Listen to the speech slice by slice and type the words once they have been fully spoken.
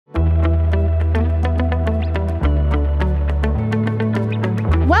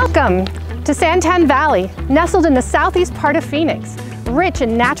Welcome to Santan Valley, nestled in the southeast part of Phoenix, rich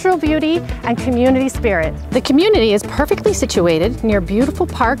in natural beauty and community spirit. The community is perfectly situated near beautiful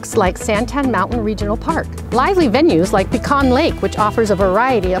parks like Santan Mountain Regional Park, lively venues like Pecan Lake, which offers a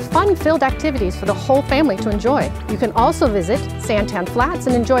variety of fun-filled activities for the whole family to enjoy. You can also visit Santan Flats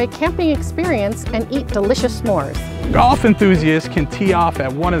and enjoy a camping experience and eat delicious s'mores. Golf enthusiasts can tee off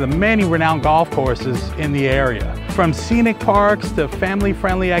at one of the many renowned golf courses in the area. From scenic parks to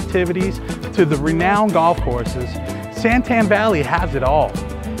family-friendly activities to the renowned golf courses, Santan Valley has it all.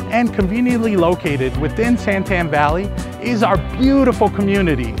 And conveniently located within Santan Valley is our beautiful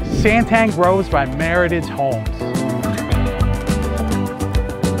community, Santan Groves by Meritage Homes.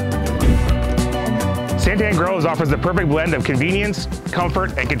 Santan Groves offers the perfect blend of convenience,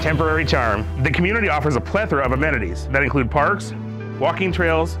 comfort, and contemporary charm. The community offers a plethora of amenities that include parks, walking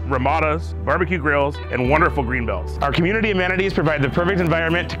trails, ramadas, barbecue grills, and wonderful greenbelts. Our community amenities provide the perfect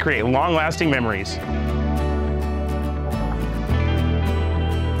environment to create long-lasting memories.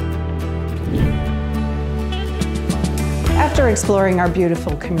 After exploring our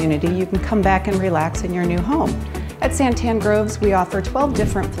beautiful community, you can come back and relax in your new home. At Santan Groves, we offer 12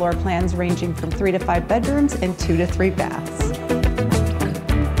 different floor plans ranging from 3 to 5 bedrooms and 2 to 3 baths.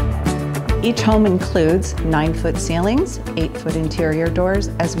 Each home includes 9-foot ceilings, 8-foot interior doors,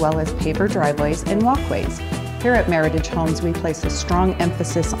 as well as paver driveways and walkways. Here at Meritage Homes, we place a strong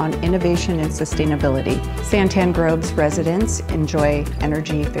emphasis on innovation and sustainability. Santan Groves residents enjoy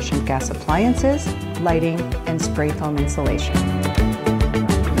energy-efficient gas appliances, lighting, and spray foam insulation.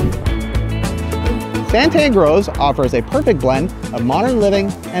 Santan Groves offers a perfect blend of modern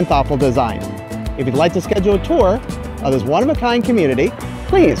living and thoughtful design. If you'd like to schedule a tour of this one-of-a-kind community,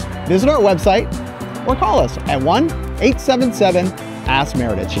 please visit our website or call us at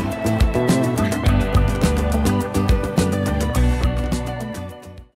 1-877-ASK-MERITAGE.